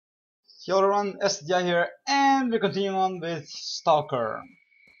Hello everyone, S.T.A.L.K.E.R here, and we're continuing on with S.T.A.L.K.E.R.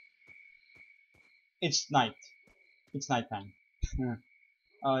 It's night. It's nighttime.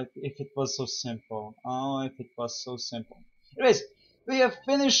 Oh, if it was so simple. Oh, if it was so simple. Anyways, we have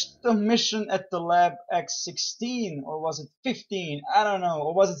finished the mission at the lab X16, or was it 15? I don't know.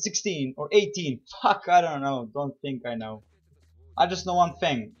 Or was it 16 or 18? Fuck, I don't know. Don't think I know. I just know one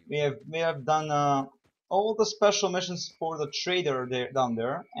thing. We have done all the special missions for the trader there down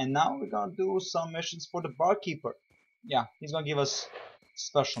there, and now we're gonna do some missions for the barkeeper. Yeah, he's gonna give us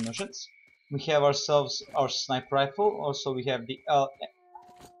special missions. We have ourselves our sniper rifle. Also, we have the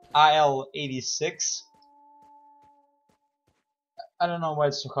IL-86. I don't know why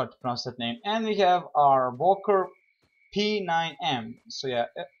it's so hard to pronounce that name. And we have our Walker P9M. So yeah,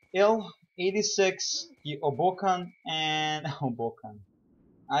 IL-86, the Obokan, and Obokan.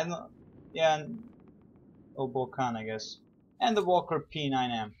 I don't. Yeah, Obokan, I guess. And the Walker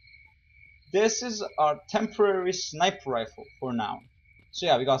P9M. This is our temporary sniper rifle for now. So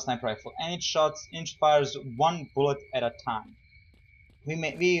yeah, we got a sniper rifle, and it fires one bullet at a time. We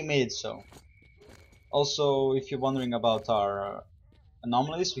made it so. Also, if you're wondering about our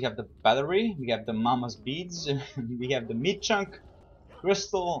anomalies, we have the battery, we have the mama's beads, we have the meat chunk,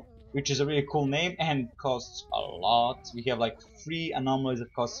 crystal, which is a really cool name and costs a lot. We have like 3 anomalies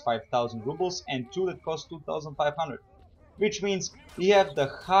that cost 5,000 rubles and 2 that cost 2,500. Which means we have the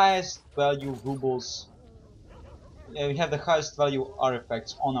highest value rubles. Yeah, we have the highest value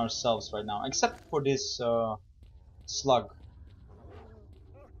artifacts on ourselves right now, except for this slug.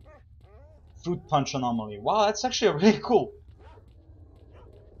 Fruit punch anomaly. Wow, that's actually really cool.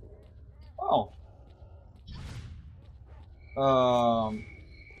 Oh.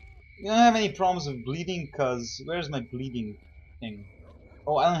 You don't have any problems with bleeding, cause where's my bleeding thing?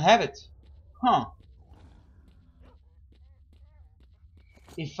 Oh, I don't have it. Huh.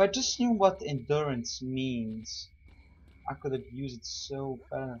 If I just knew what endurance means, I could have used it so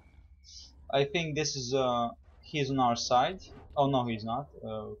better. I think this is he's on our side. Oh no, he's not.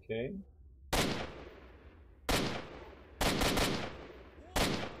 Okay.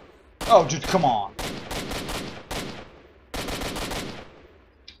 Oh, dude, come on.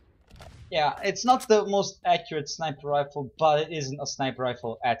 Yeah, it's not the most accurate sniper rifle, but it isn't a sniper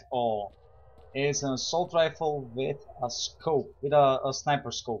rifle at all. It is an assault rifle with a scope, with a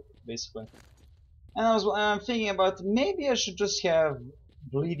sniper scope, basically. And I'm thinking about maybe I should just have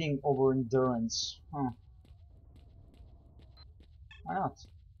bleeding over endurance. Huh. Why not?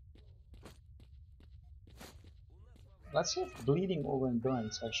 Let's have bleeding over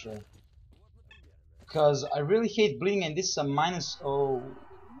endurance, actually. Because I really hate bleeding, and this is a minus. Oh.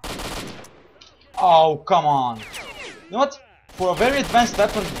 Oh, come on. You know what? For a very advanced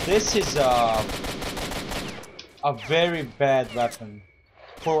weapon, this is a very bad weapon.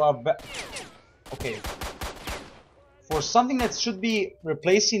 Okay. For something that should be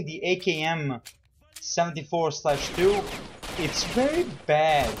replacing the AKM 74/2, it's very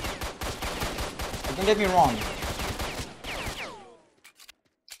bad. Don't get me wrong.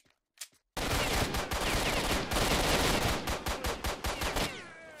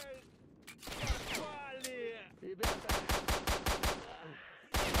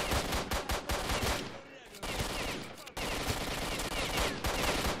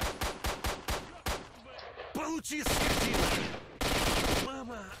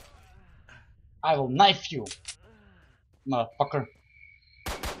 I will knife you, motherfucker.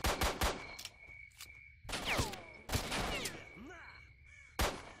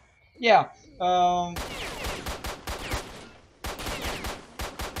 Yeah,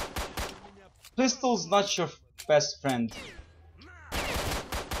 pistol's not your best friend.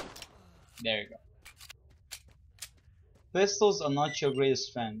 There you go. Pistols are not your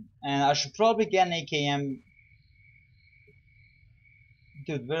greatest friend. And I should probably get an AKM.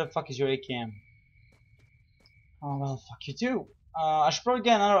 Dude, where the fuck is your AKM? Oh well, fuck you too. I should probably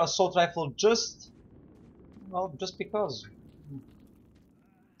get another assault rifle just because.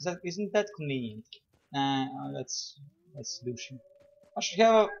 Isn't that convenient? Nah, that's douchey. I should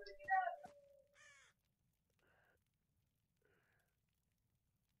have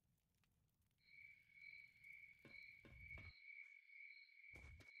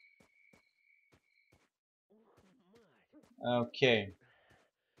okay.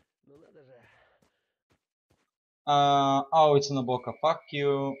 Oh, it's an Oboka. Fuck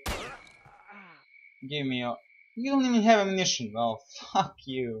you. Give me a. You don't even have ammunition. Well, fuck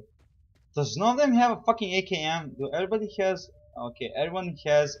you. Does none of them have a fucking AKM? Do everybody has? Okay, everyone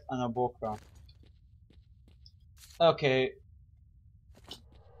has an Oboka. Okay.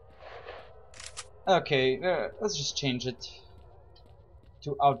 Okay, let's just change it.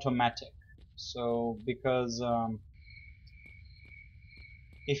 to automatic. So because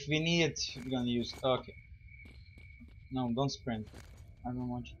if we need it, we're gonna use. Okay, no, don't sprint. I don't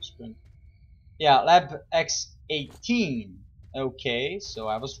want you to sprint. Yeah, lab X18. Okay, so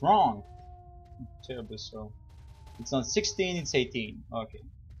I was wrong. Terribly so. It's not 16, it's 18. Okay.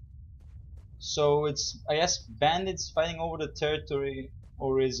 So it's, I guess, bandits fighting over the territory,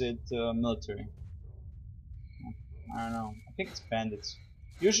 or is it military? I don't know. I think it's bandits.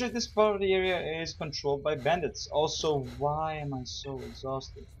 Usually this part of the area is controlled by bandits. Also, why am I so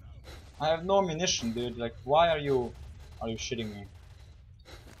exhausted? I have no ammunition, dude. Like, why are you shitting me?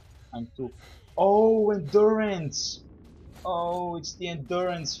 I'm too... Oh, endurance! Oh, it's the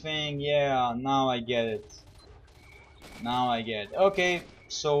endurance thing. Yeah, now I get it. Now I get it. Okay,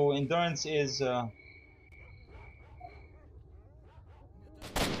 so endurance is...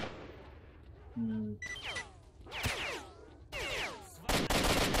 hmm.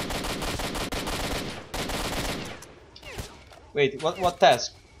 Wait, what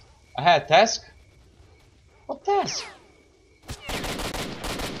task? I had a task? What task?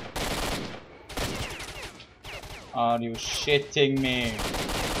 Are you shitting me?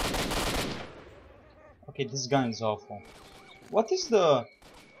 Okay, this gun is awful. What is the...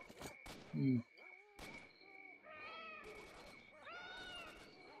 Hmm.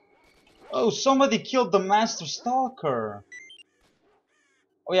 Oh, somebody killed the Master Stalker!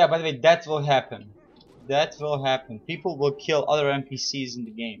 Oh yeah, by the way, that will happen. That will happen. People will kill other NPCs in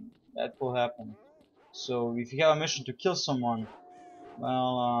the game. That will happen. So if you have a mission to kill someone,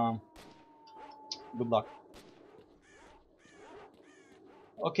 well, good luck.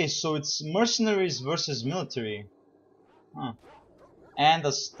 Okay, so it's mercenaries versus military. Huh. And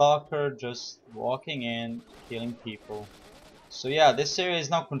a stalker just walking in, killing people. So yeah, this area is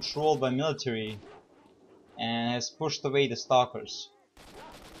now controlled by military and has pushed away the stalkers.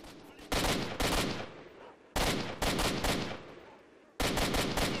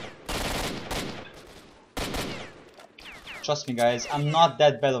 Trust me guys, I'm not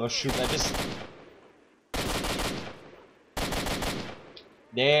that bad of a shooter, I just...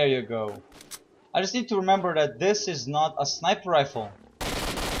 There you go. I just need to remember that this is not a sniper rifle.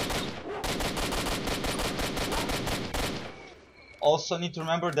 Also need to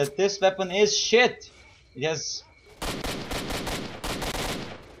remember that this weapon is shit. It has...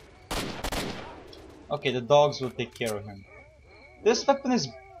 Okay, the dogs will take care of him. This weapon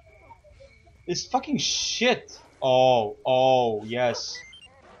is fucking shit. Oh yes.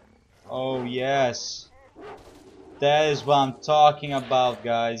 Oh yes. That is what I'm talking about,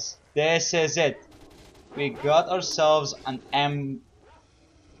 guys. This is it. We got ourselves a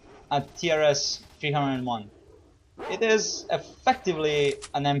TRS 301. It is effectively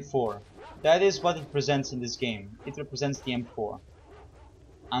an M4. That is what it presents in this game. It represents the M4.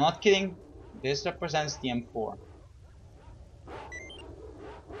 I'm not kidding. This represents the M4.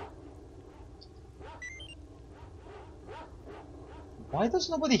 Why does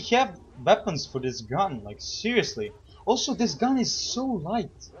nobody have weapons for this gun? Like, seriously. Also, this gun is so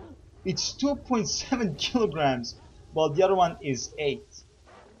light. It's 2.7 kilograms, while the other one is 8.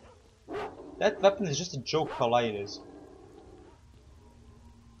 That weapon is just a joke how light it is.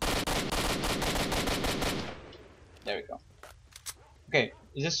 There we go. Okay,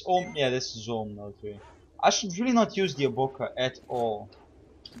 is this all? Yeah, this is all military. I should really not use the Eboka at all.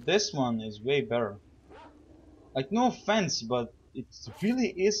 This one is way better. Like, no offense, but it really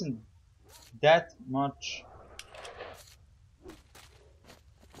isn't that much.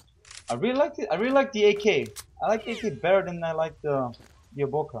 I really like it. I really like the AK. I like the AK better than I like the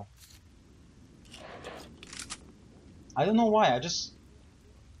Eboka. I don't know why.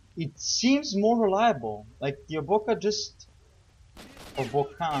 It seems more reliable. Like the Eboka just...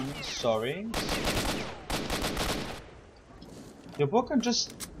 Obokan, sorry. The Eboka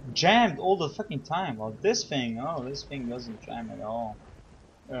just jammed all the fucking time. Well, this thing doesn't jam at all.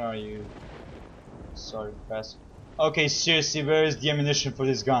 Where are you? Sorry, bastard. Okay, seriously, where is the ammunition for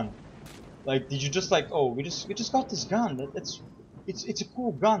this gun? Like, did you just like, oh, we just got this gun. It's a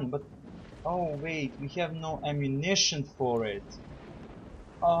cool gun, but oh wait, we have no ammunition for it.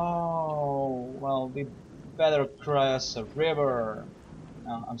 Oh, well, we better cross a river.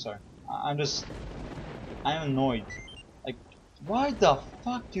 No, I'm sorry. I'm annoyed. Like, why the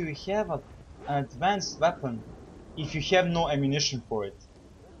fuck do you have an advanced weapon if you have no ammunition for it?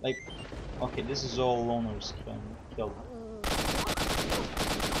 Like, okay, this is all loners killed.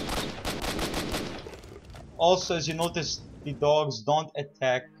 Also, as you notice, the dogs don't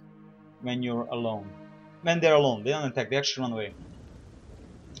attack when you're alone. When they're alone, they don't attack, they actually run away.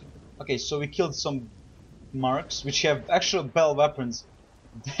 Okay, so we killed some marks, which have actual bell weapons.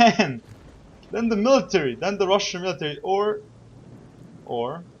 then then the military, then the Russian military, or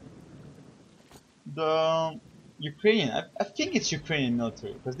the Ukrainian. I think it's Ukrainian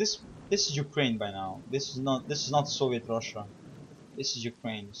military because this is Ukraine by now. This is not Soviet Russia. This is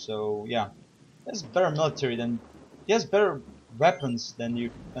Ukraine. So yeah, has better military than he has better weapons than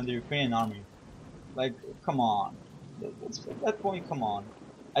the Ukrainian army. Like, come on. At that point, come on.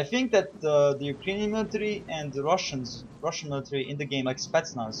 I think that the Ukrainian military and the Russian military in the game, like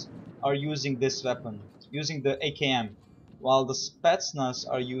Spetsnaz, are using this weapon, using the AKM, while the Spetsnaz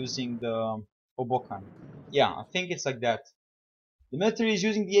are using the Obokan. Yeah, I think it's like that. The military is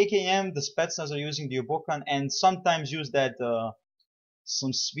using the AKM, the Spetsnaz are using the Obokan, and sometimes use that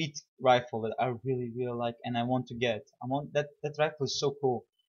some sweet rifle that I really really like and I want to get. I want that rifle is so cool,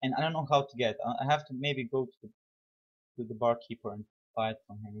 and I don't know how to get. I have to maybe go to the barkeeper and buy it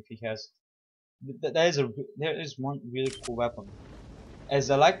from him if he has. There is one really cool weapon. As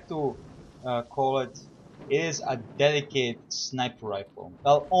I like to call it, it is a dedicated sniper rifle.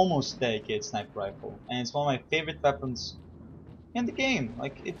 Well, almost dedicated sniper rifle, and it's one of my favorite weapons in the game.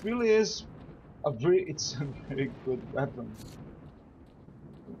 Like it really is it's a very good weapon.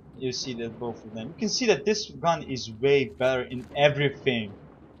 You see that both of them. You can see that this gun is way better in everything.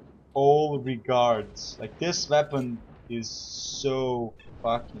 All regards. Like this weapon is so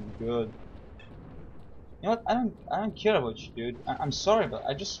fucking good. You know what? I don't care about you, dude. I'm sorry, but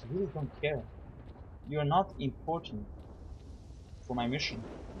I just really don't care. You're not important for my mission.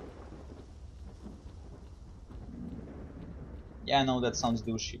 Yeah, I know that sounds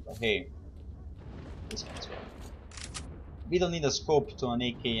douchey, but hey, this one's right. We don't need a scope to an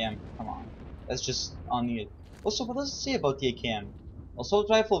AKM. Come on, that's just unneeded. Also, what does it say about the AKM? Assault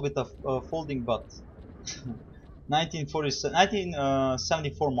rifle with a folding butt.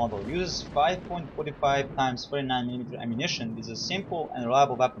 1974 model uses 5.45 times 49mm ammunition. Is a simple and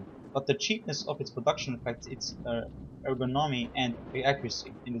reliable weapon, but the cheapness of its production affects its ergonomy and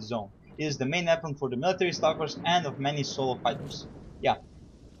accuracy in the zone. It is the main weapon for the military stalkers and of many solo fighters. Yeah,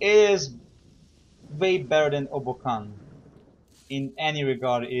 it is way better than Obokan. In any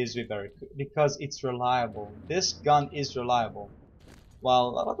regard, it is way better because it's reliable. This gun is reliable.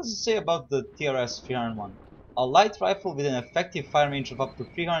 Well, what does it say about the TRS 301? A light rifle with an effective fire range of up to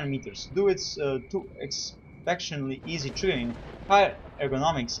 300 meters. Due its to exceptionally easy triggering, high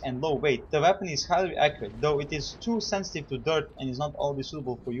ergonomics, and low weight, the weapon is highly accurate, though it is too sensitive to dirt and is not always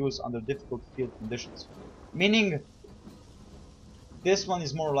suitable for use under difficult field conditions. Meaning, this one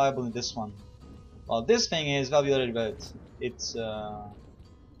is more reliable than this one. Well, this thing is, well, we already read it. It's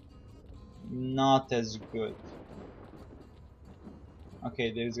not as good.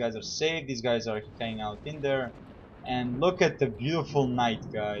 Okay, these guys are safe. These guys are hanging out in there. And look at the beautiful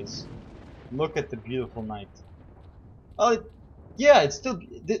night, guys. Look at the beautiful night. Oh, yeah, it's still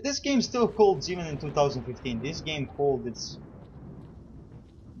this game still holds even in 2015. This game holds its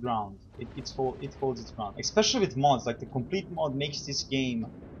ground. It holds its ground, especially with mods. Like the complete mod makes this game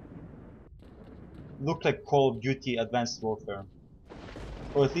look like Call of Duty Advanced Warfare,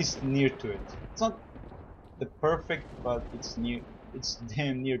 or at least near to it. It's not the perfect, but it's near. It's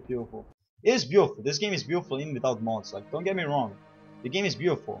damn near beautiful. It is beautiful. This game is beautiful even without mods. Like, don't get me wrong, the game is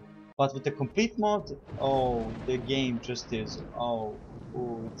beautiful. But with the complete mod, oh, the game just is. Oh,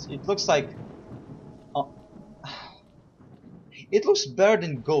 it looks like. Oh, it looks better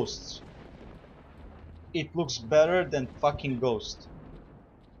than Ghosts. It looks better than fucking Ghost.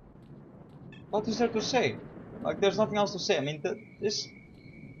 What is there to say? Like, there's nothing else to say. I mean, this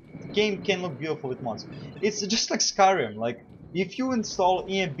game can look beautiful with mods. It's just like Skyrim. Like, if you install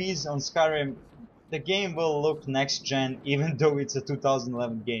EMBs on Skyrim, the game will look next gen, even though it's a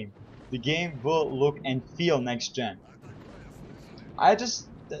 2011 game. The game will look and feel next gen. That's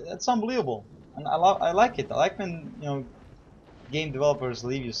unbelievable, and I like it. I like when game developers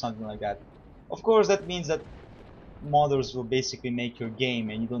leave you something like that. Of course, that means that modders will basically make your game,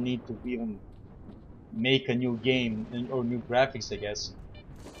 and you don't need to even make a new game or new graphics, I guess,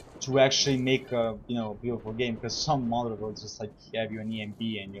 to actually make a beautiful game. Because some modder will just like have you an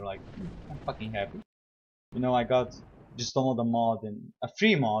EMB, and you're like, I'm fucking happy. I got just download a mod and a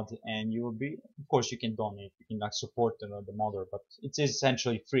free mod, and you will be. Of course, you can donate, you can like support the modder, but it's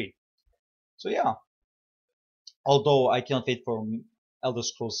essentially free. So yeah. Although I cannot wait for Elder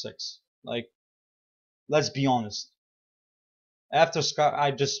Scrolls 6. Like, let's be honest. After Sky,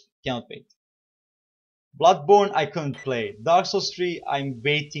 I just cannot wait. Bloodborne, I couldn't play. Dark Souls 3, I'm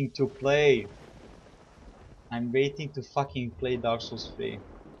waiting to play. I'm waiting to fucking play Dark Souls 3.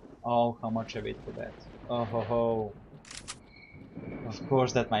 Oh, how much I wait for that. Oh ho ho. Of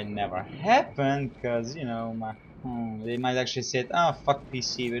course that might never happen, cause They might actually say, "Ah, fuck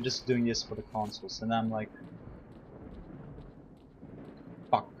PC, we're just doing this for the consoles," and I'm like,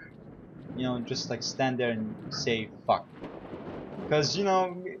 "Fuck," just like stand there and say "fuck," because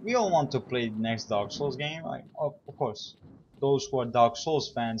we all want to play the next Dark Souls game, like of course, those who are Dark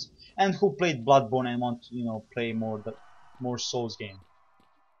Souls fans and who played Bloodborne and want to play more Souls game,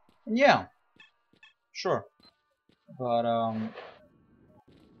 and yeah, sure, but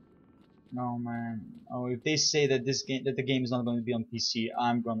no man, oh if they say that the game is not going to be on PC,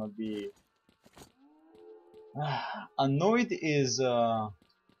 I'm gonna be annoyed is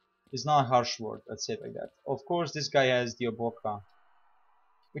not a harsh word. Let's say it like that. Of course, this guy has the Oboka,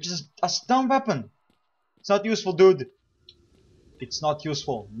 which is a stun weapon. It's not useful, dude. It's not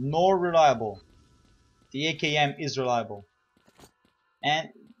useful nor reliable. The AKM is reliable, and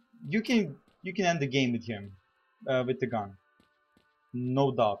you can end the game with him, with the gun,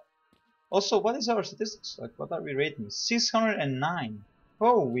 no doubt. Also, what is our statistics? Like, what are we rating? 609.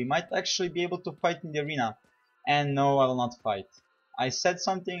 Oh, we might actually be able to fight in the arena. And no, I will not fight. I said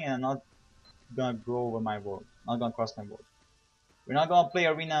something and I'm not gonna go over my word. Not gonna cross my word. We're not gonna play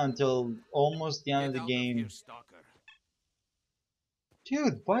arena until almost the end of the game. Stalker.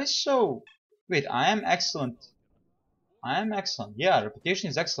 Dude, why so? Wait, I am excellent. I am excellent. Yeah, reputation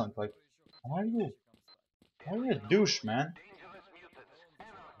is excellent. Like, why are you? Why are you a douche, man?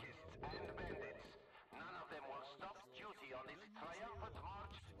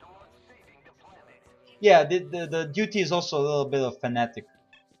 Yeah, the duty is also a little bit of fanatic.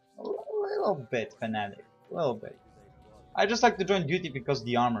 A little bit fanatic. A little bit. I just like to join duty because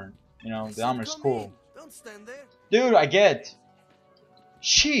the armor. I The said armor's come cool. in. Don't stand there. Dude, I get it.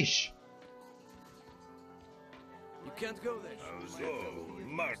 Sheesh. You can't go there.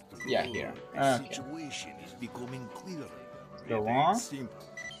 Yeah, here. The Okay. situation is becoming clearer. Go on. Simple.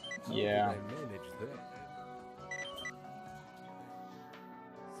 Yeah. Manage that?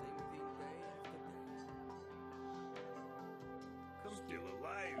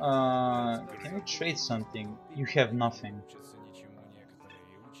 Can we trade something? You have nothing.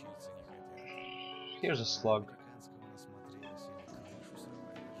 Here's a slug.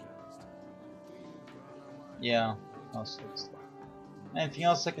 Yeah, no slugs. Anything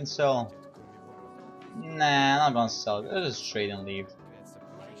else I can sell? Nah, I'm not gonna sell it. I'll just trade and leave.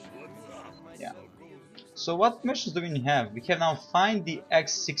 Yeah. So what missions do we have? We have now find the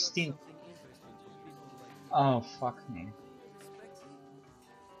X16. Oh fuck me.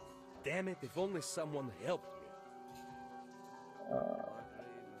 Damn it! If only someone helped me.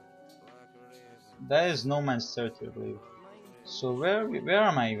 That is no man's territory, I believe. So where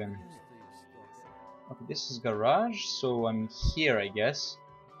am I even? Okay, this is garage, so I'm here, I guess.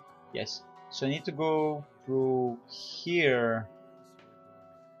 Yes. So I need to go through here.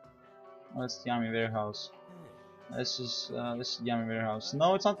 Oh, that's the army warehouse. This is the army warehouse.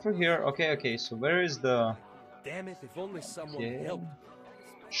 No, it's not through here. Okay, okay. So where is the? Damn it! If only someone Okay. helped.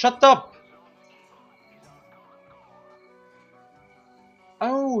 Shut up!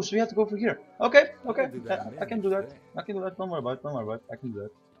 Oh, so we have to go through here. Okay, okay. How did I I can do manage that. I can do that. Don't worry about it. Don't worry about it. I can do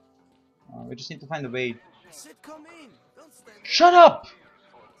that. We just need to find a way. I said come in. Don't stand there. Shut up!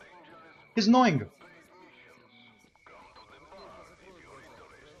 He's annoying.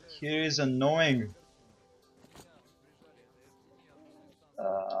 He is annoying.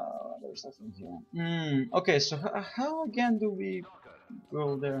 There's nothing here. Okay, so how again do we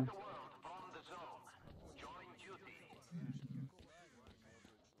go there?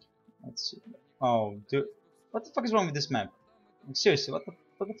 Let's see. Oh, dude, what the fuck is wrong with this map? Like, seriously, what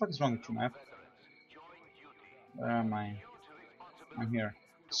the fuck is wrong with your map? Where am I? I'm here.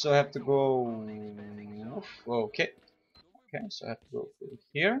 So I have to go. Okay. Okay, so I have to go through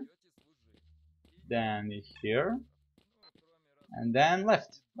here, then here, and then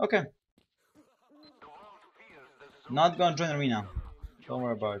left. Okay. Not gonna join arena. Don't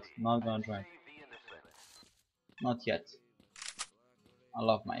worry about it. Not gonna join. Not yet. I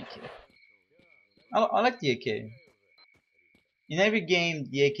love my AK. I like the AK. In every game,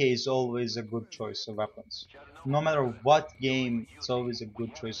 the AK is always a good choice of weapons. No matter what game, it's always a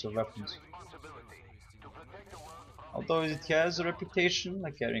good choice of weapons. Although it has a reputation,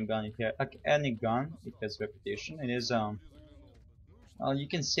 like carrying gun, like any gun, it has a reputation. It is well, you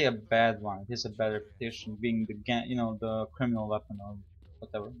can say a bad one. It has a bad reputation, being the criminal weapon or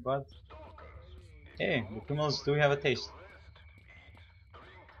whatever. But hey, the criminals do have a taste.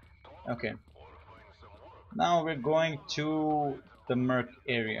 Okay. Now we're going to the Merc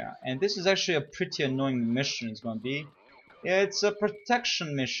area, and this is actually a pretty annoying mission. It's gonna be. Yeah, it's a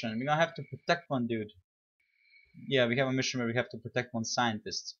protection mission. We're gonna have to protect one dude. Yeah, we have a mission where we have to protect one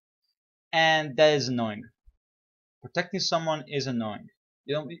scientist, and that is annoying. Protecting someone is annoying.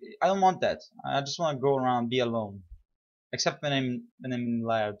 I don't want that. I just want to go around, be alone. Except when I'm in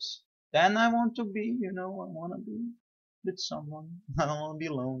labs. Then I want to be, I want to be with someone. I don't want to be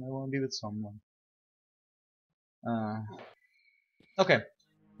alone. I want to be with someone. Okay,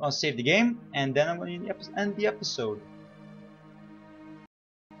 I'll save the game, and then I'm going to end the episode.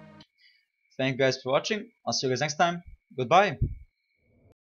 Thank you guys for watching. I'll see you guys next time. Goodbye.